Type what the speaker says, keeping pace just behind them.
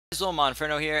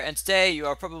willmonferno here, and today you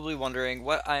are probably wondering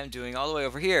what I am doing all the way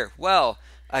over here. Well,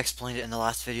 I explained it in the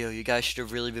last video. You guys should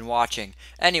have really been watching.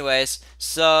 Anyways,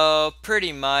 so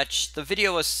pretty much the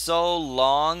video was so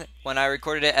long when I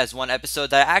recorded it as one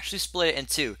episode that I actually split it in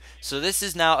two. So this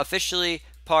is now officially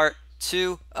part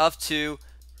 2 of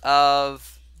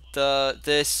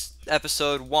this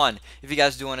episode 1. If you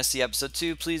guys do want to see episode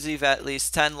 2, please leave at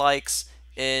least 10 likes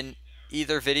in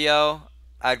either video.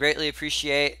 I'd greatly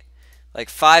appreciate like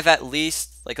 5 at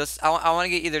least. Like I want to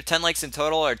get either 10 likes in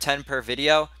total or 10 per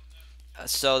video.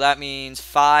 So that means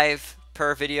 5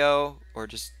 per video or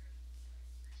just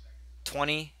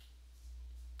 20.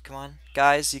 Come on,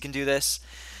 guys, you can do this.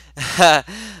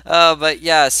 But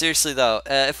yeah, seriously though,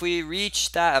 if we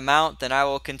reach that amount, then I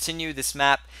will continue this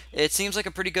map. It seems like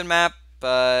a pretty good map,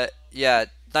 but yeah,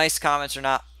 nice comments are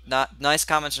not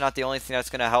the only thing that's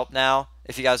gonna help now.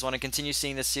 If you guys want to continue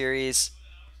seeing this series,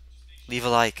 leave a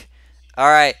like.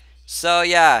 Alright, so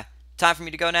yeah, time for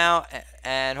me to go now,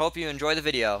 and hope you enjoy the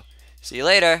video. See you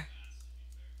later.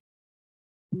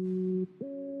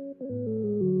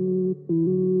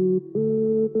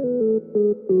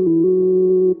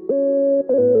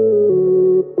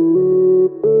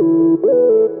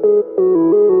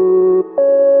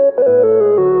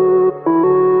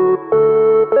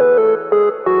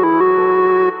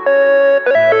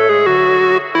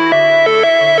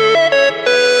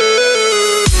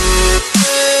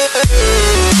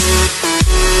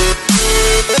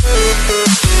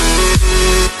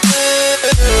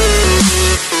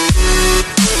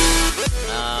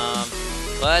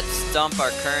 Let's dump our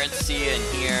currency in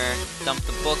here, dump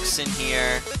the books in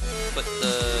here,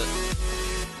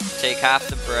 take half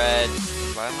the bread.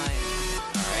 Why am I?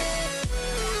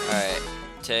 Alright,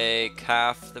 take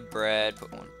half the bread,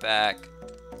 put one back.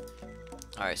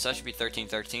 Alright, so that should be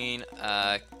 1313.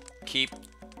 Keep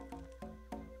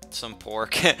some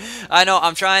pork. I know,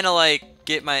 I'm trying to like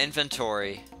get my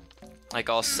inventory like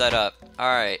all set up.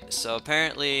 Alright, so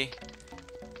apparently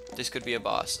this could be a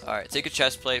boss. Alright, take a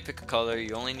chest plate, pick a color.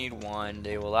 You only need one.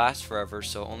 They will last forever,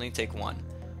 so only take one.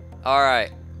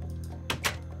 Alright.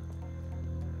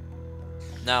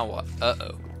 Now what?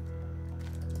 Uh-oh.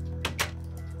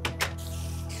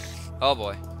 Oh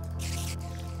boy.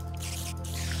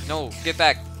 No, get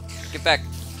back. Get back.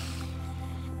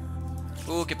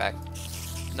 Ooh, get back.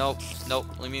 Nope, nope,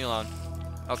 leave me alone.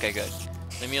 Okay, good.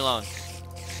 Leave me alone.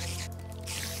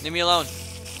 Leave me alone.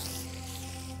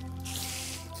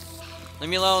 Leave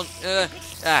me alone.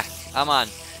 I'm on.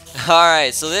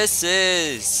 Alright, so this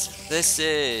is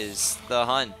the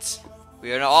hunt.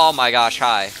 We are oh my gosh,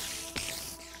 hi.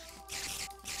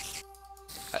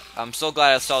 I'm so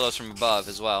glad I saw those from above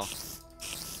as well.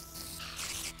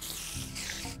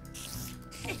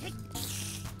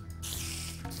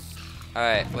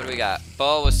 Alright, what do we got?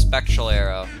 Bow with spectral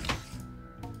arrow.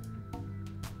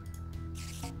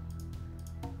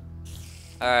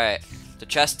 Alright. The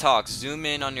chest talks. Zoom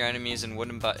in on your enemies and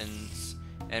wooden buttons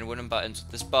with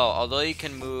this bow. Although you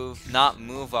can not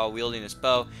move while wielding this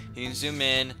bow, you can zoom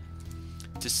in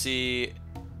to see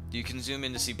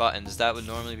buttons. That would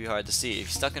normally be hard to see. If you're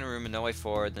stuck in a room and no way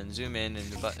forward, then zoom in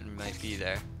and the button might be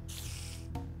there.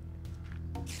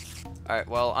 Alright,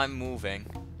 well, I'm moving.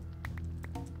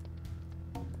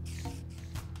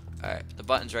 Alright, the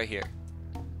button's right here.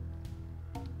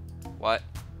 What?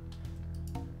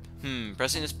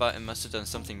 Pressing this button must have done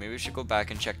something. Maybe we should go back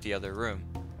and check the other room.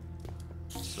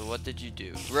 So what did you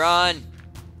do? Run!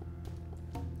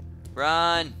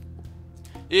 Run!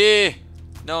 Eh!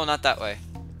 No, not that way.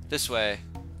 This way.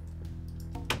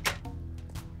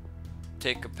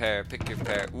 Take a pair. Pick your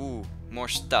pair. Ooh, more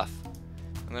stuff.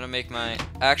 I'm gonna make my...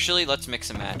 Actually, let's mix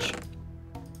and match.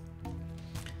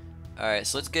 Alright,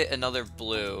 so let's get another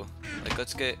blue. Like,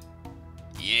 let's get...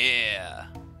 Yeah!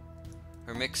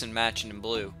 We're mixing matching in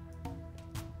blue.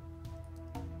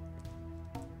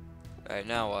 Alright,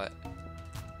 now what?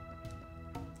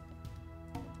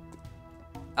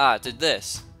 Ah, it did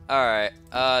this. Alright,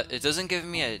 it doesn't give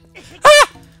me a...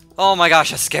 Ah! Oh my gosh,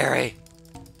 that's scary.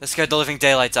 That scared the living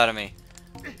daylights out of me.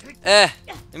 Leave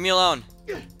me alone.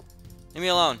 Leave me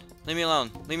alone. Leave me alone.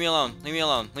 Leave me alone. Leave me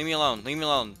alone. Leave me alone. Leave me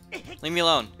alone. Leave me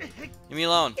alone. Leave me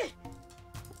alone.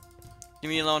 Leave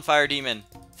me alone, fire demon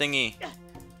thingy.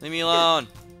 Leave me alone.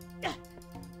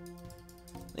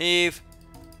 Leave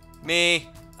me.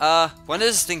 When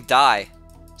does this thing die?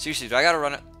 Seriously, do I gotta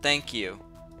run it? Thank you.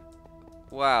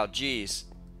 Wow, jeez.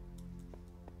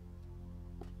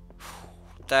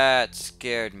 That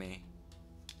scared me.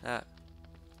 That.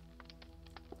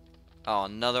 Oh,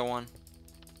 another one.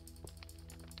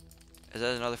 Is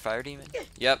that another fire demon?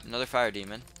 Yep, another fire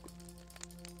demon.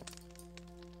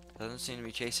 Doesn't seem to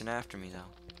be chasing after me though.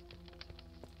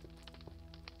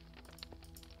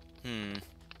 Hmm.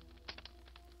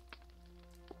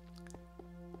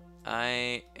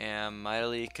 I am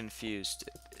mightily confused.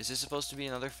 Is this supposed to be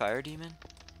another fire demon?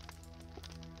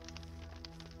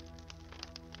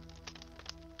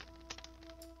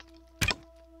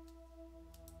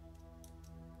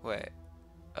 Wait.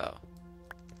 Oh.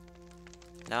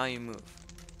 Now you move.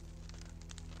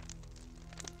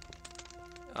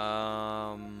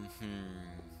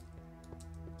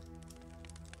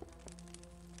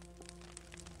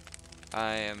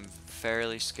 I am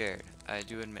fairly scared, I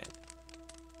do admit.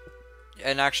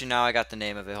 And actually now I got the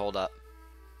name of it, hold up.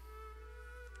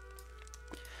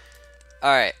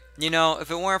 Alright, you know,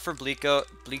 if it weren't for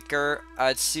Bleaker,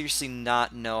 I'd seriously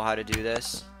not know how to do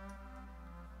this.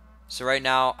 So right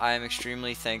now, I am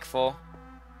extremely thankful.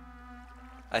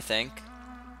 I think.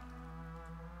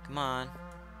 Come on.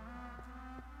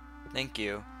 Thank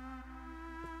you.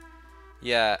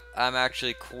 Yeah, I'm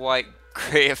actually quite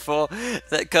grateful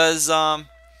that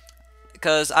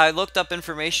because I looked up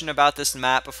information about this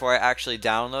map before I actually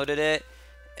downloaded it,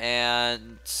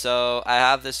 and so I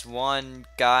have this one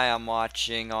guy I'm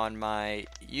watching on my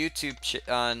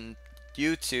YouTube,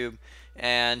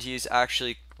 and he's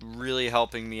actually really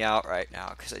helping me out right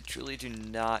now because I truly do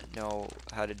not know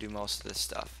how to do most of this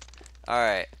stuff. All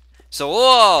right, so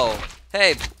whoa,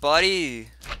 hey buddy.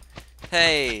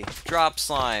 Hey, drop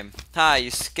slime. Hi,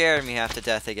 you scared me half to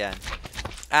death again.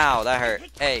 Ow, that hurt.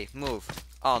 Hey, move.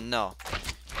 Oh, no.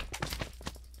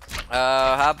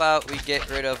 How about we get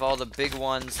rid of all the big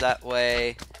ones, that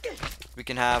way we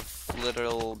can have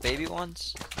little baby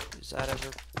ones? Is that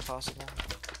ever possible?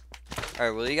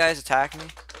 Alright, will you guys attack me?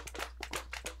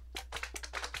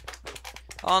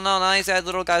 Oh, no, now these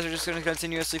little guys are just going to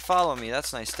continuously follow me.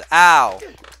 That's nice. Ow!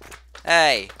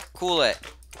 Hey, cool it.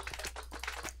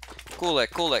 Cool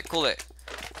it, cool it, cool it.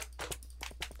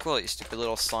 Cool it, you stupid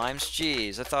little slimes.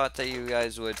 Jeez, I thought that you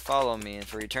guys would follow me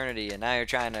for eternity, and now you're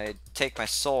trying to take my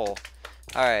soul.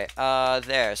 Alright,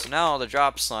 there. So now all the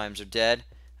drop slimes are dead.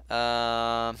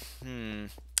 Ah.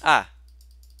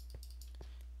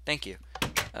 Thank you.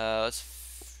 What?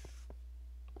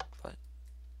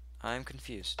 I'm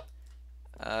confused.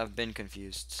 I've been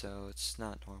confused, so it's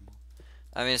not normal.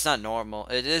 I mean, it's not normal.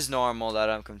 It is normal that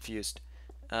I'm confused.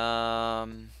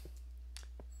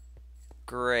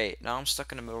 Great. Now I'm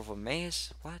stuck in the middle of a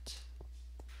maze? What?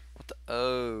 What the?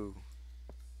 Oh.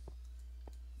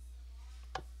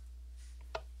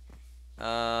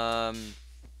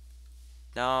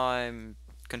 Now I'm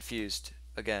confused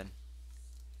again.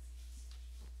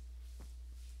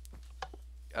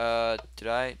 Did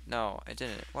I? No, I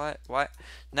didn't. What? What?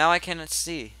 Now I cannot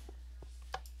see.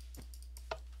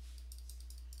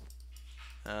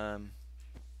 Did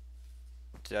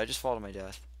I just fall to my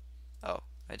death? Oh,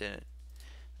 I didn't.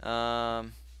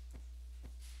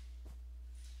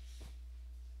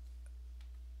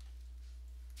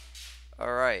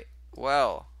 Alright.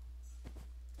 Well.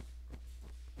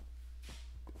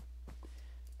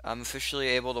 I'm officially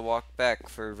able to walk back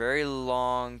for a very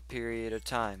long period of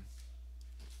time.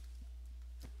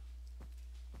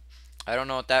 I don't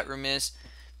know what that room is,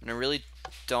 and I really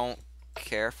don't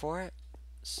care for it.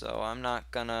 So I'm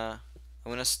gonna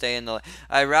stay in the light.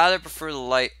 I rather prefer the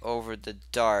light over the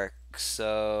dark,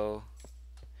 so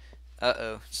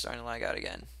uh-oh, it's starting to lag out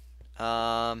again.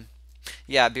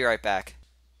 Yeah, I'll be right back.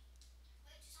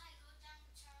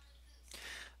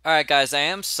 Alright guys, I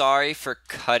am sorry for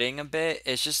cutting a bit.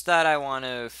 It's just that I want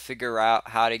to figure out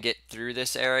how to get through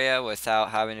this area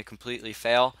without having to completely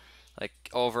fail, like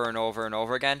over and over and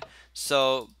over again.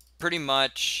 So pretty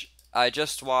much, I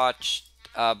just watched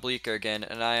Bleaker again,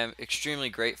 and I am extremely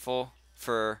grateful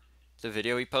for the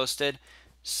video he posted.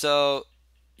 So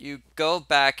you go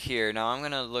back here. Now I'm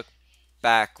gonna look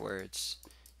backwards,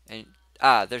 and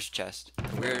there's a chest.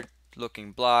 A weird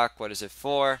looking block. What is it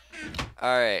for?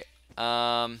 All right.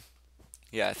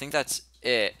 Yeah, I think that's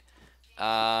it.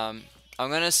 I'm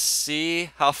gonna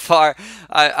see how far.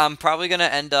 I'm probably gonna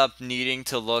end up needing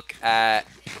to look at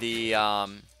the.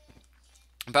 I'm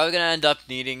probably gonna end up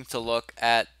needing to look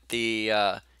at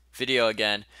the video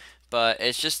again, but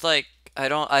it's just like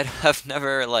I've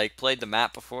never like played the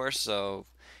map before, so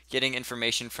getting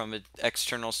information from an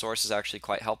external source is actually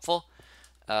quite helpful.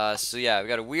 So yeah, we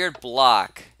got a weird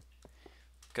block.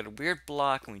 Got a weird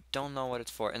block, and we don't know what it's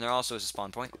for. And there also is a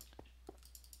spawn point.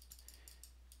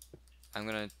 I'm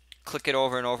gonna click it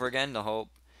over and over again to hope.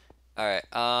 Alright,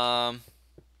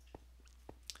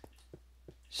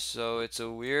 so it's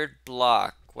a weird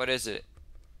block. What is it?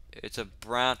 It's a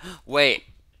brown... Wait.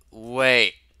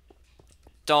 Wait.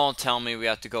 Don't tell me we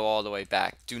have to go all the way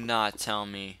back. Do not tell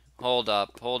me. Hold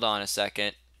up. Hold on a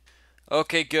second.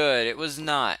 Okay, good. It was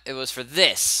not. It was for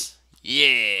this.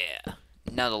 Yeah!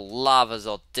 Now the lava's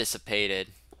all dissipated.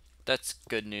 That's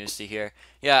good news to hear.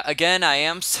 Yeah, again, I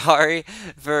am sorry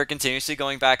for continuously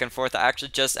going back and forth. I actually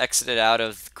just exited out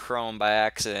of Chrome by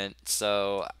accident,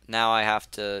 so now I have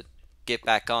to get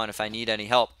back on if I need any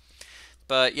help.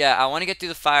 But yeah, I want to get through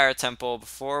the fire temple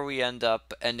before we end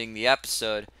up ending the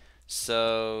episode.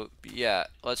 So yeah,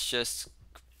 let's just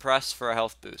press for a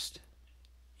health boost.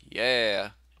 Yeah.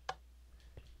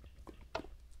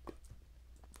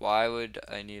 Why would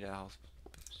I need a health boost?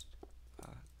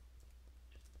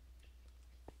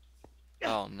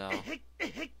 Oh no.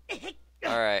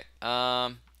 Alright,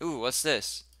 ooh, what's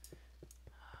this?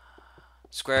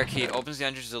 Square key opens the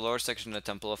entrance to the lower section of the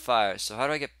Temple of Fire. So how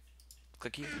do I get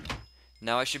clicky?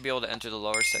 Now I should be able to enter the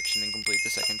lower section and complete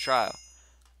the second trial.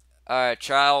 Alright,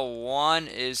 trial 1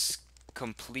 is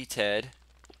completed.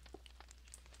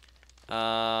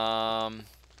 Oh,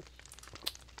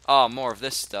 more of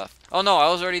this stuff. Oh no, I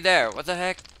was already there. What the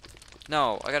heck?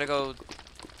 No, I gotta go.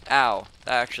 Ow,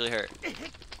 that actually hurt.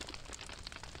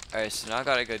 Alright, so now I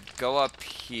gotta go up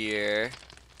here,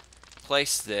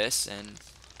 place this, and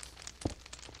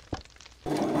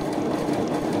alright,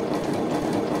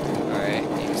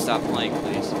 you can stop playing,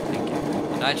 please. Thank you.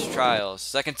 The Knightship Trials.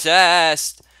 Second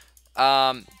test!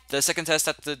 The second test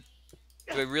at the...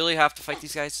 Do I really have to fight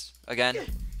these guys again?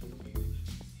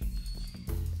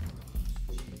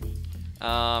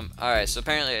 Alright, so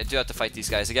apparently I do have to fight these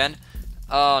guys again.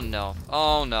 Oh no.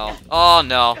 Oh no. Oh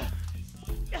no.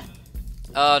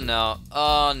 Oh no.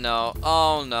 Oh no.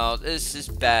 Oh no. This is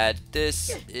bad.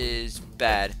 This is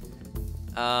bad.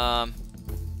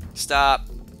 Stop.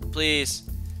 Please.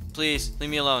 Please. Leave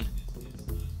me alone.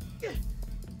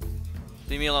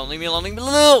 Leave me alone. Leave me alone. Leave me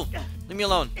alone. Leave me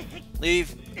alone.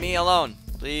 Leave me alone.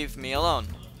 Leave me alone.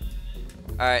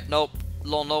 Alright. Nope.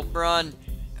 Nope. Run.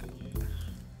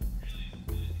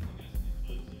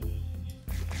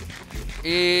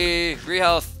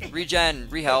 Re-health, regen,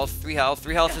 re-health, re-health.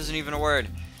 Re-health isn't even a word.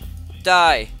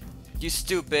 Die, you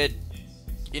stupid.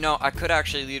 You know, I could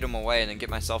actually lead him away and then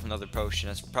get myself another potion.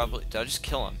 That's probably... Did I just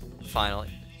kill him? Finally.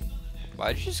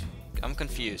 Why did you just... I'm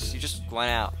confused. You just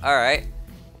went out. Alright.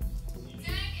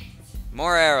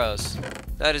 More arrows.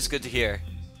 That is good to hear.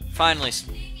 Finally.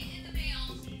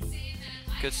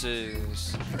 Good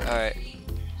news. Alright.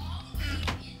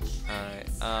 Alright,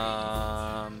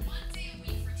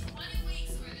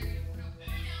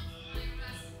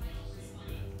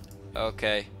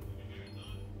 okay.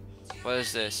 What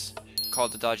is this?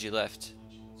 Called the dodgy lift.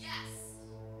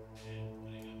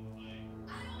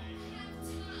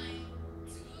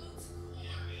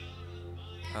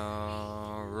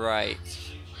 Alright.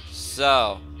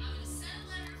 So.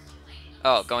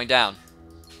 Oh, going down.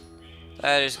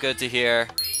 That is good to hear.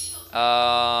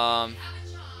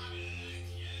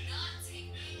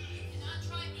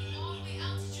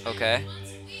 Okay.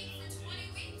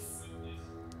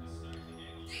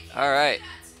 Alright.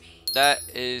 That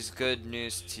is good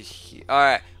news to hear.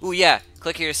 Alright. Ooh, yeah.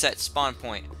 Click here to set spawn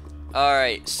point.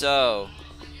 Alright, so.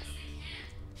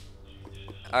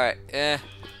 Alright.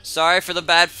 Sorry for the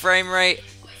bad frame rate.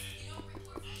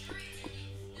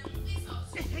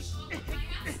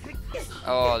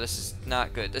 Oh, this is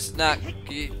not good. This is not...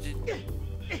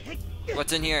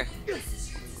 What's in here?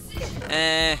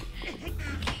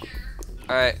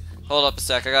 Alright. Hold up a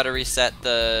sec. I gotta reset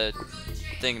the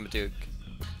thingamadook.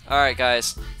 Alright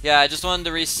guys, yeah, I just wanted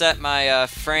to reset my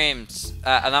frames,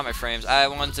 not my frames, I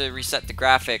wanted to reset the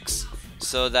graphics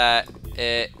so that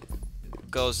it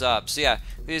goes up. So yeah,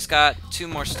 we just got 2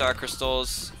 more star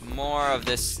crystals, more of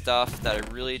this stuff that I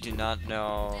really do not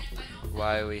know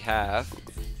why we have.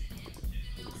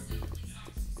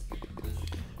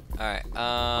 Alright,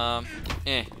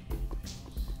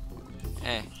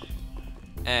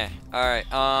 alright,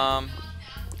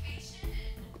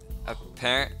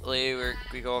 apparently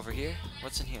we go over here.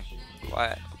 What's in here?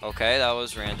 What? Okay, that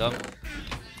was random.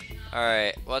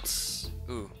 Alright, what's...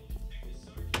 Ooh.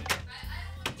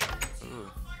 Ooh.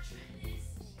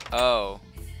 Oh.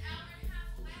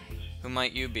 Who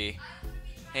might you be?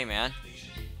 Hey, man.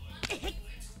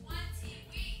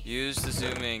 Use the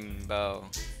zooming bow.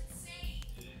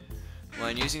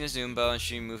 When using the zoom bow and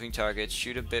shooting moving targets,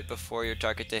 shoot a bit before your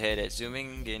target to hit it.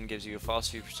 Zooming in gives you a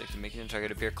false view perspective, making the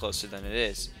target appear closer than it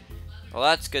is. Well,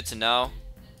 that's good to know.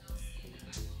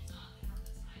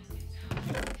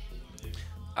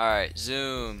 Alright,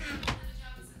 zoom.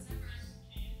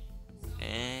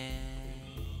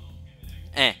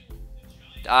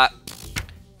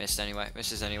 Missed anyway.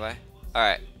 Misses anyway.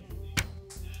 Alright.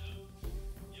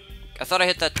 I thought I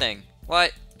hit that thing.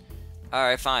 What?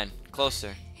 Alright, fine.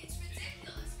 Closer.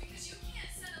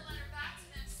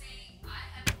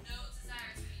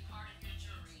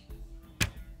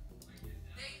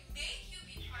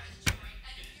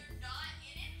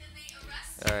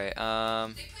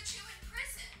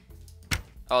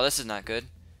 Oh, this is not good.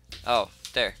 Oh,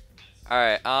 there.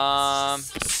 Alright,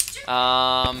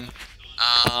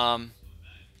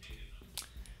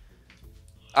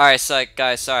 Alright, so,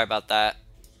 guys, sorry about that.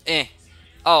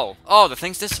 Oh, the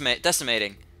thing's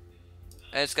decimating.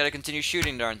 It's gotta continue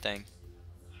shooting, darn thing.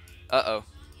 Uh-oh.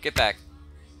 Get back.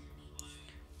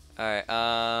 Alright,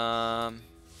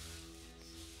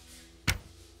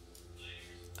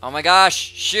 oh my gosh,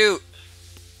 shoot!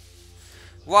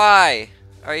 Why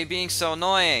are you being so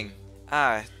annoying?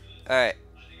 Alright. Alright,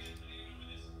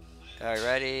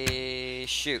 ready,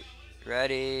 shoot.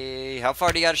 Ready, how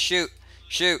far do you gotta shoot?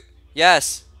 Shoot,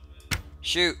 yes!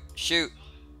 Shoot, shoot.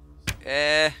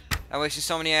 I'm wasting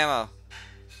so many ammo.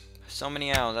 So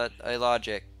many ammo, that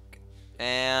illogic.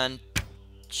 And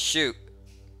shoot.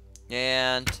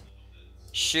 And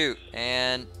shoot.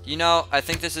 And you know, I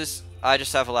think this is, I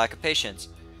just have a lack of patience.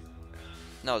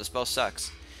 No, this bow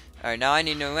sucks. Alright, now I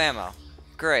need new ammo.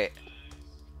 Great.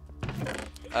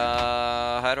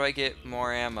 How do I get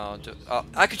more ammo? Oh,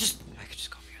 I could just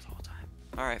go here the whole time.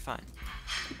 Alright, fine.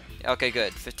 Okay,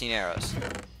 good. 15 arrows.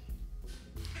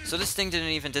 So this thing didn't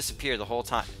even disappear the whole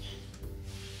time.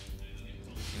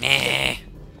 Meh.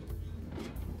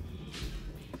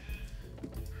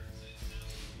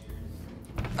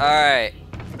 Alright.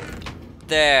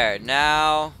 There.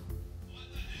 Now,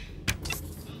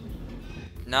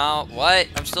 what?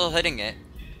 I'm still hitting it.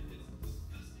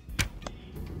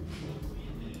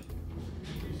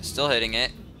 Still hitting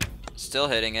it. Still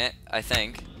hitting it, I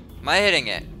think. Am I hitting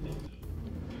it?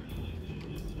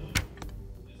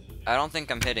 I don't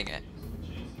think I'm hitting it.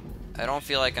 I don't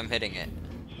feel like I'm hitting it.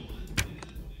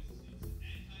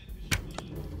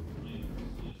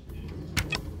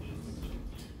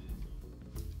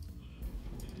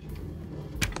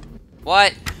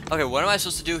 What? Okay, what am I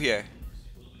supposed to do here?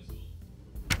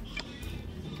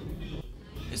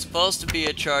 It's supposed to be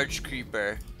a charged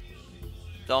creeper.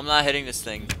 Though I'm not hitting this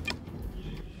thing.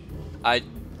 I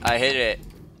hit it.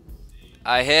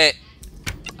 I hit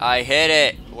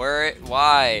it.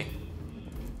 Why?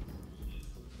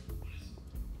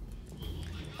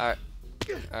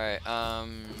 Alright,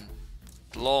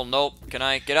 lol, nope. Can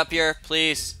I get up here,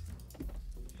 please?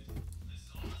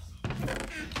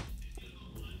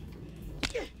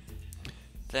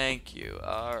 Thank you.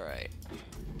 Alright.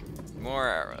 More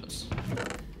arrows.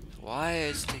 Why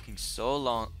is it taking so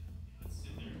long?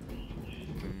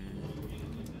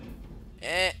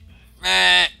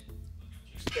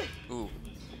 Ooh.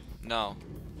 No.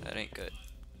 That ain't good.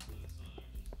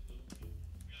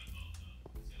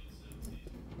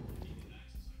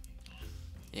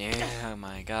 Yeah, oh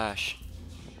my gosh.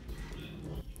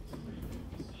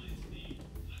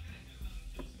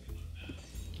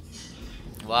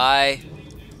 Why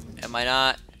am I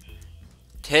not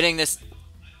hitting this?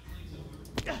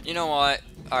 You know what?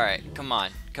 Alright, come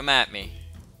on. Come at me.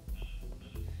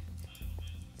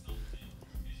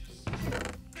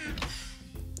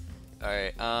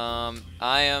 Alright,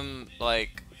 I am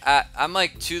like, I'm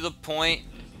like to the point,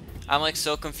 I'm like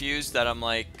so confused that I'm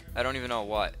like, I don't even know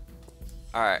what.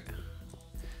 Alright.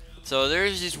 So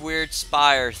there's these weird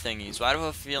spire thingies. Why do I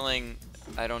have a feeling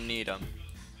I don't need them?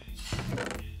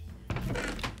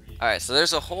 Alright, so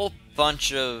there's a whole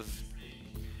bunch of...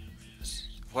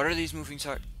 What are these moving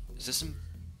targets? Is this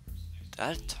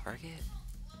that a target?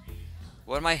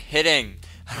 What am I hitting?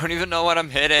 I don't even know what I'm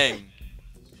hitting.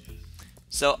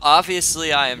 So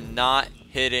obviously I am not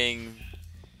hitting...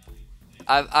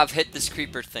 I've hit this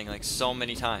creeper thing like so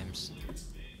many times.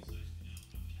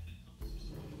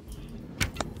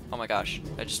 Oh my gosh,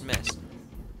 I just missed.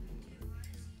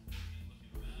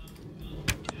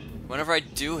 Whenever I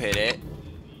do hit it...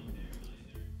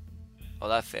 Oh,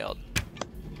 that failed.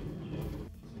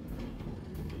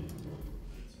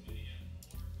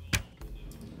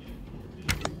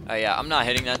 Oh yeah, I'm not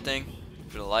hitting that thing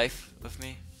for the life of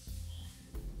me.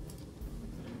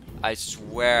 I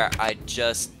swear I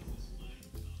just...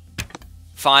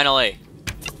 Finally!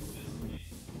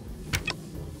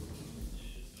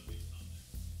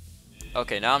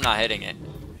 Okay, now I'm not hitting it.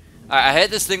 Alright, I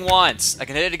hit this thing once. I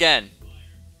can hit it again.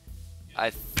 I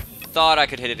thought I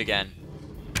could hit it again.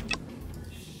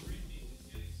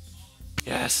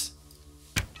 Yes!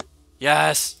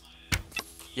 Yes!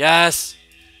 Yes!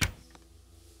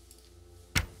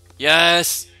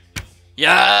 Yes!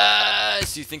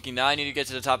 Yes! You're thinking, now I need to get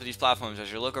to the top of these platforms.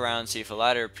 As you look around and see if a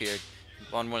ladder appeared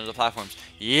on one of the platforms.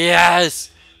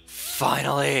 Yes!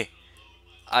 Finally!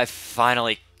 I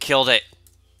finally killed it.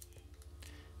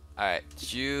 Alright,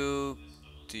 do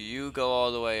you go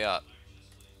all the way up?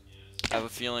 I have a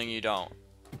feeling you don't.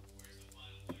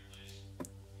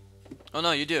 Oh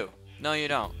no, you do. No, you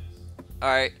don't.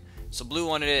 Alright, so blue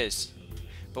one it is.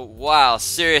 But wow,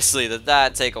 seriously, did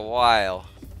that take a while?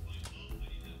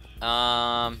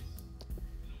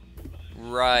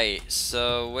 Right.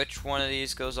 So which one of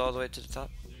these goes all the way to the top?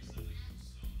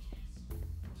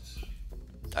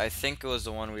 I think it was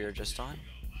the one we were just on.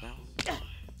 No.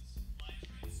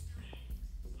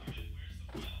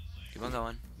 Keep on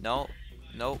going. No.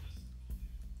 Nope.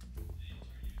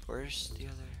 Where's the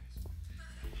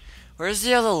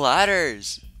other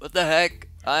ladders? What the heck?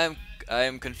 I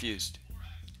am confused.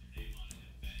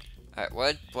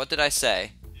 Alright, what did I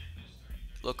say?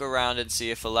 Look around and see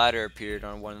if a ladder appeared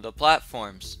on one of the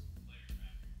platforms.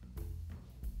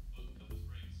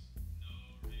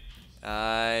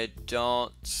 I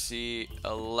don't see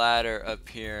a ladder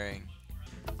appearing.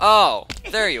 Oh,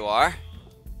 there you are.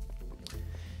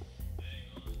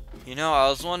 You know, I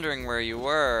was wondering where you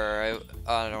were.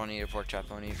 I don't need a pork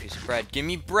chop. I need a piece of bread. Give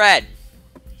me bread.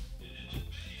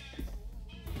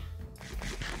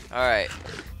 Alright.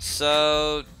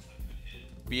 So,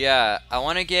 yeah. I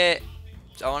want to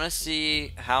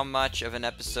see how much of an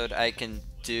episode I can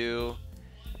do.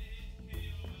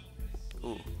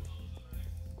 Ooh.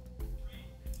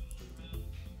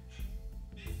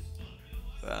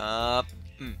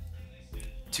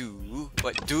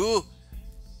 What?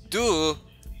 Do?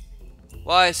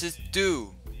 Why is this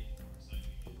do?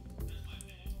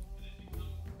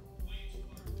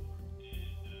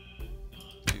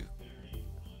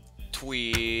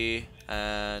 Twee,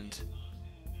 and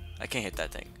I can't hit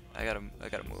that thing. I gotta move.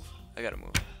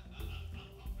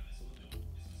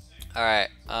 Alright,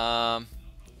 oh.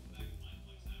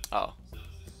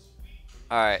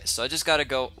 Alright, so I just gotta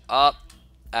go up.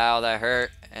 Ow, that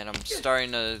hurt. And I'm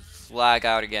starting to lag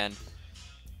out again.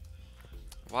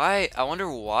 Why? I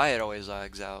wonder why it always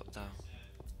lags out, though.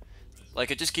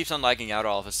 Like, it just keeps on lagging out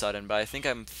all of a sudden, but I think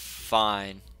I'm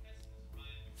fine.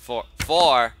 Four?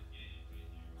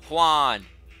 Juan.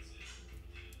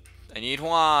 I need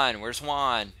Juan. Where's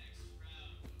Juan?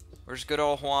 Where's good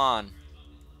old Juan?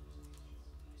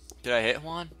 Did I hit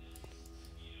Juan?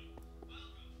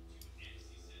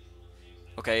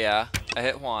 Okay, yeah. I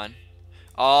hit Juan.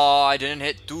 Oh, I didn't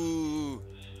hit Du.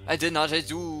 I did not hit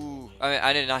Du. I mean,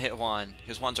 I did not hit Juan.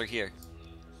 His Juans are here.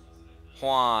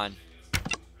 Juan.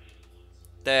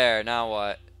 There, now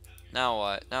what? Now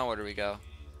what? Now where do we go?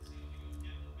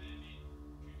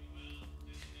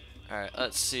 Alright,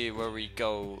 let's see where we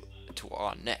go to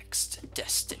our next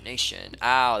destination.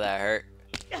 Ow, that hurt.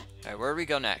 Alright, where do we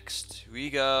go next? We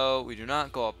do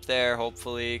not go up there,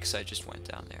 hopefully, because I just went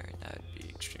down there, and that would be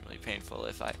extremely painful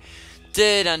if I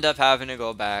did end up having to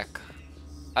go back.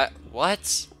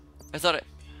 What? I thought it...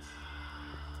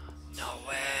 No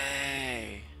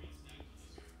way.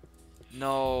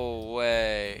 No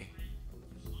way.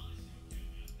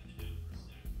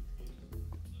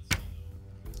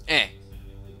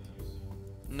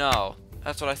 No,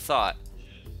 that's what I thought.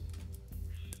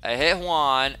 I hit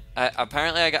Juan.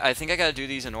 Apparently, I think I gotta do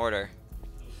these in order.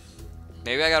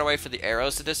 Maybe I gotta wait for the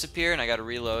arrows to disappear and I gotta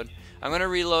reload. I'm gonna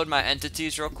reload my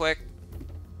entities real quick.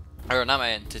 Or not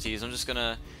my entities. I'm just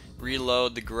gonna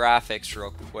reload the graphics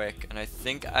real quick. And I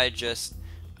think I just...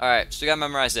 Alright, so you gotta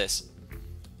memorize this.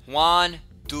 1,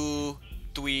 2,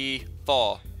 3,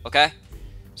 4. Okay?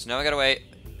 So now I gotta wait.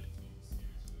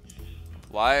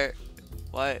 Why?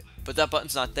 But that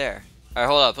button's not there. Alright,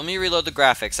 hold up. Let me reload the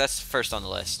graphics. That's first on the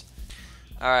list.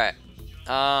 Alright.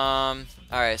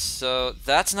 Alright, so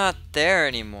that's not there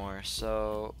anymore.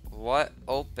 So what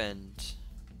opened?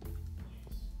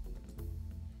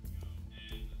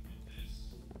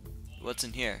 What's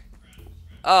in here?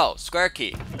 Oh, square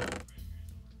key.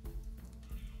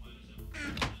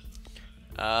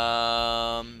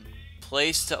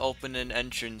 Place to open an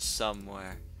entrance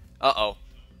somewhere. Uh-oh.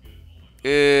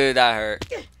 Ew, that hurt.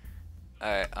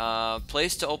 Alright,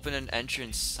 place to open an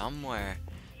entrance somewhere.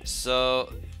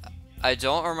 So, I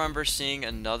don't remember seeing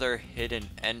another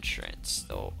hidden entrance,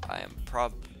 though I am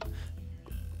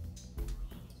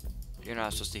You're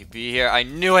not supposed to be here. I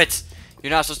knew it! You're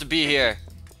not supposed to be here.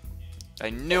 I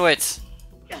knew it!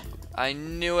 I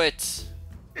knew it!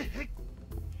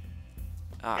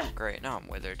 Ah, great. Now I'm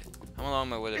withered. How long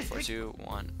am I withered for? 2,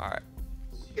 1. Alright.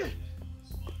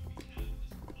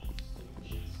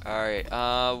 Alright,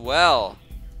 well.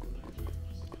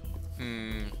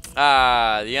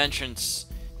 The entrance.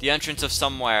 The entrance of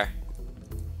somewhere.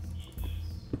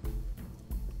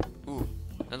 Ooh,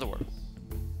 another word.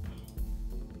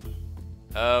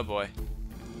 Oh boy.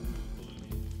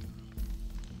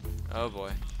 Oh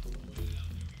boy.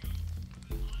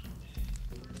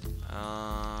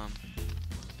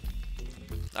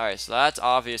 Alright, so that's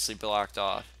obviously blocked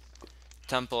off.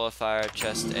 Temple of Fire,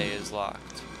 chest A is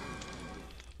locked.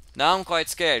 Now I'm quite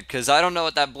scared, because I don't know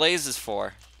what that blaze is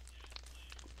for.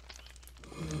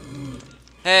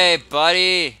 Hey,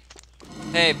 buddy!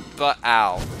 Hey,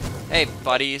 ow. Hey,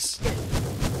 buddies.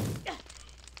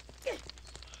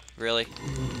 Really?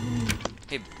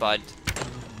 Hey, bud.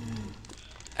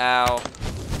 Ow.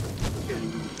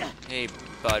 Hey,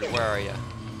 bud, where are you?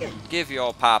 Give your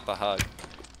old pop a hug.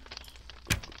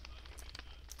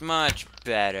 Much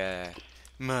better.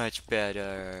 Much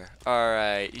better.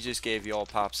 Alright, you just gave your old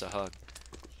pops a hug.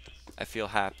 I feel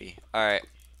happy. Alright.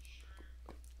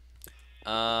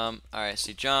 Alright,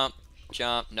 so jump.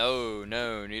 Jump. No,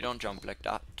 no, you don't jump like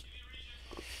that.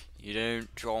 You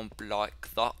don't jump like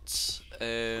that.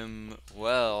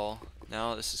 Well,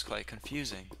 now this is quite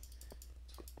confusing.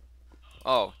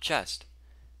 Oh, chest.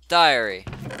 Diary.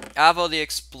 Avo the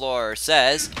Explorer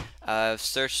says, I've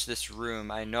searched this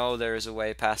room. I know there is a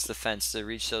way past the fence to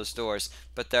reach those doors,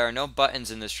 but there are no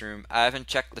buttons in this room. I haven't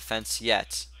checked the fence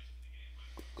yet.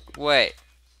 Wait,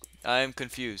 I am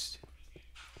confused.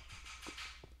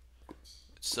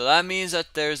 So that means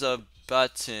that there's a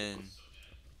button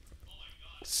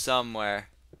somewhere.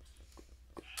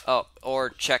 Oh, or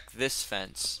check this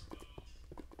fence.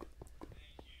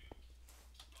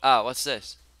 Ah, what's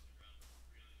this?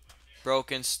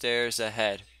 Broken stairs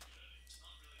ahead.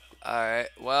 Alright,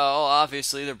 well,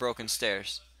 obviously they're broken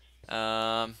stairs.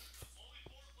 You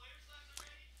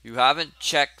haven't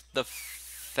checked the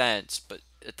fence, but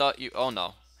I thought you... Oh,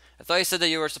 no. I thought you said that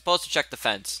you were supposed to check the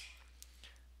fence.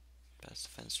 Past the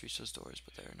fence, reach those doors,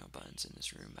 but there are no buttons in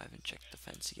this room. I haven't checked the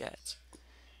fence yet.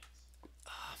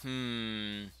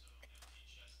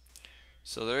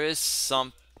 So there is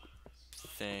something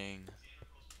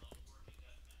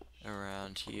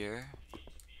around here.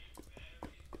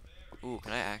 Ooh,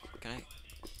 can I act? Can I?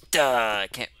 Duh! I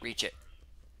can't reach it.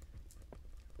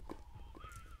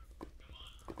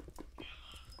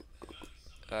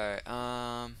 Alright,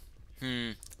 I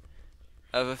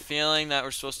have a feeling that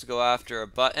we're supposed to go after a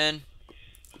button.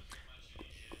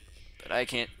 But I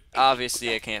can't,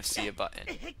 obviously I can't see a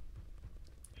button.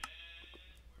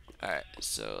 Alright,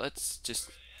 so let's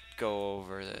just go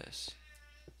over this.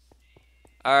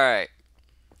 Alright.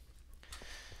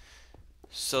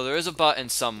 So there is a button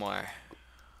somewhere.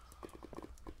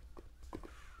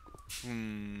 There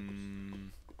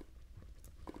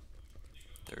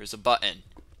is a button.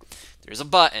 There's a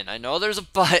button. I know there's a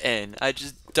button. I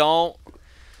just don't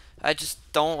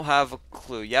have a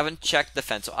clue. You haven't checked the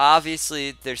fence. So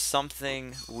obviously there's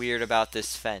something weird about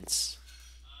this fence.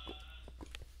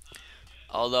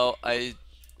 Although I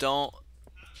don't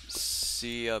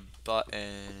see a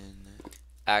button.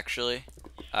 Actually,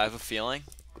 I have a feeling.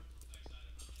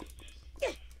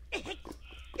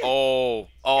 Oh,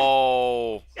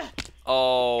 oh,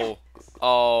 oh,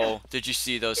 oh. Did you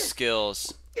see those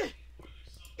skills?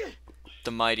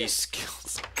 The mighty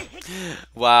skills.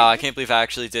 Wow, I can't believe I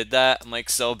actually did that. I'm like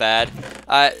so bad.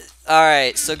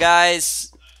 Alright, so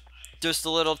guys, just a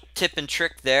little tip and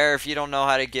trick there. If you don't know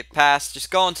how to get past,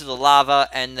 just go into the lava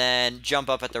and then jump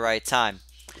up at the right time.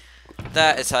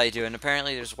 That is how you do it. And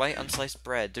apparently there's white unsliced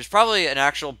bread. There's probably an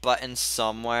actual button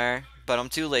somewhere, but I'm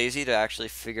too lazy to actually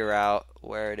figure out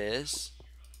where it is.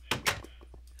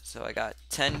 So I got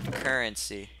 10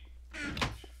 currency.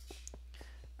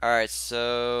 Alright,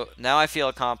 so now I feel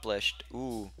accomplished.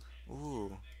 Ooh.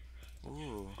 Ooh.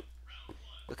 Ooh.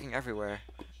 Looking everywhere.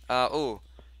 Ooh.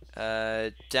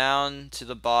 Down to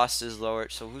the boss is lower.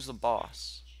 So who's the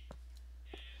boss?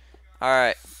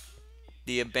 Alright.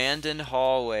 The abandoned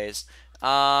hallways.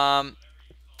 Down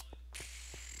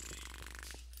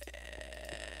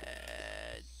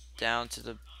to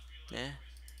the...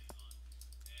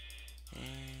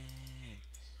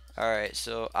 Alright,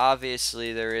 so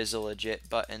obviously there is a legit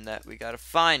button that we gotta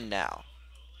find now.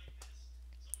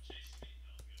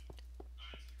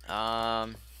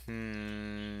 I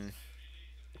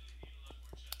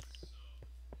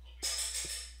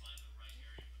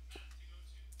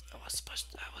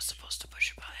was supposed to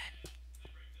push a button.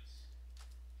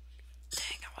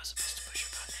 Dang, I was supposed to push a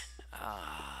button.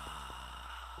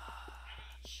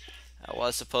 I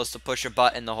was supposed to push a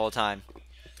button the whole time.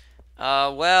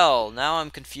 Well, now I'm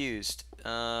confused.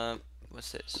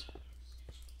 What's this?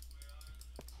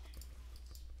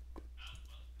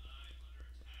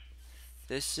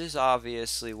 This is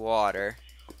obviously water.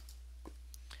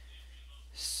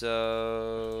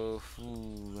 So,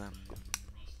 ooh.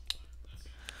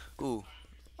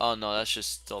 Oh no, that's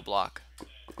just still a block.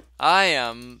 I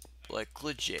am like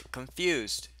legit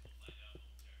confused.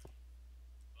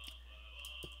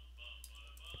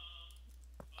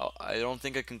 Oh, I don't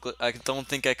think I can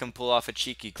pull off a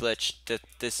cheeky glitch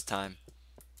this time.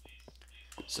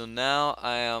 So now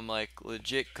I am like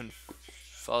legit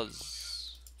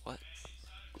confused. What?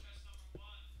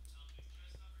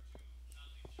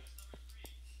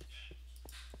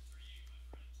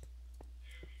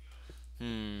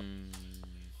 Hmm.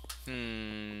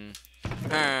 Hmm.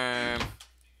 Hmm.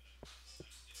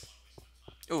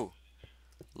 Ooh.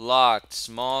 Locked.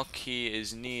 Small key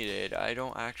is needed. I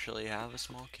don't actually have a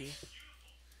small key.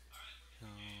 So,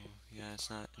 yeah, it's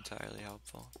not entirely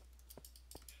helpful.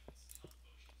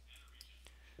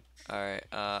 Alright,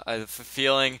 I have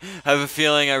a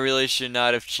feeling, I really should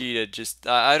not have cheated. Just,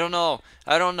 I don't know.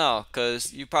 I don't know,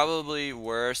 because you probably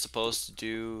were supposed to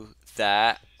do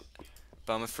that.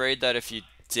 But I'm afraid that if you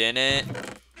didn't,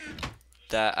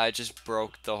 that I just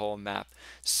broke the whole map.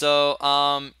 So,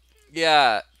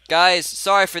 yeah, guys,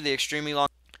 sorry for the extremely long.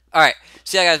 Alright,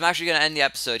 so yeah, guys, I'm actually going to end the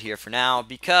episode here for now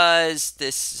because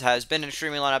this has been an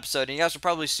extremely long episode and you guys are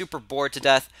probably super bored to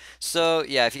death. So,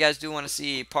 yeah, if you guys do want to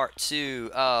see part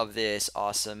 2 of this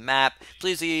awesome map,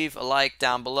 please leave a like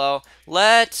down below.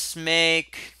 Let's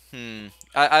make...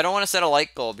 I don't want to set a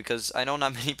like goal because I know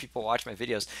not many people watch my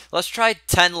videos. Let's try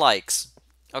 10 likes.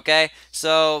 Okay,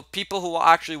 so people who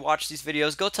actually watch these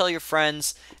videos, go tell your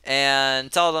friends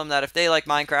and tell them that if they like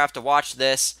Minecraft to watch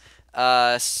this.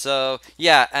 So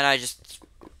yeah, and I just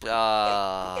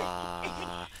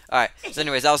alright, so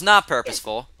anyways, that was not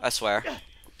purposeful, I swear.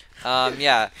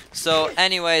 Yeah, so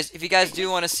anyways, if you guys do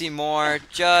want to see more,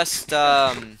 just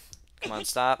come on,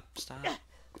 stop.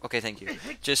 Okay, thank you.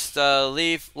 Just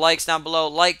leave likes down below.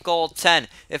 Like goal 10.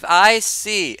 If I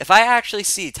actually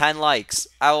see 10 likes,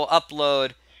 I will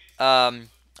upload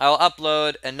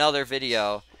another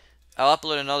video. I'll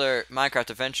upload another Minecraft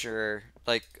adventure.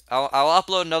 Like I'll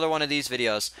upload another one of these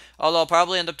videos. Although I'll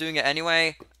probably end up doing it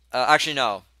anyway. Actually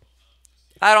no.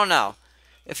 I don't know.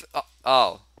 If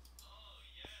oh.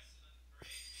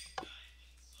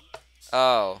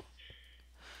 Oh.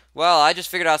 Well, I just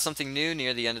figured out something new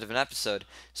near the end of an episode.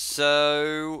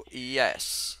 So,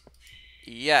 yes.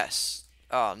 Yes.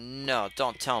 Oh, no.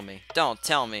 Don't tell me. Don't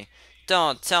tell me.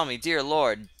 Don't tell me, dear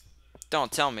Lord.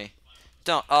 Don't tell me.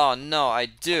 Don't. Oh, no, I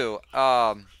do.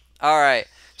 Alright.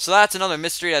 So that's another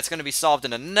mystery that's going to be solved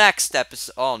in the next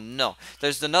episode. Oh, no.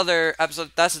 There's another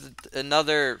episode. That's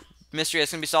another mystery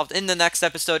that's going to be solved in the next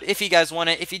episode. If you guys want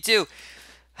it. If you do,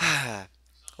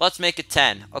 let's make it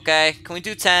 10. Okay? Can we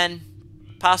do 10?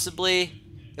 Possibly.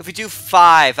 If we do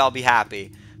 5, I'll be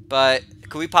happy. But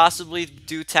could we possibly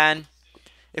do 10?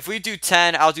 If we do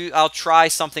 10, I'll try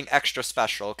something extra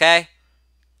special, okay?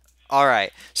 All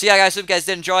right. So yeah, guys, hope you guys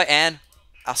did enjoy and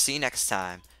I'll see you next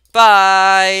time.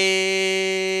 Bye.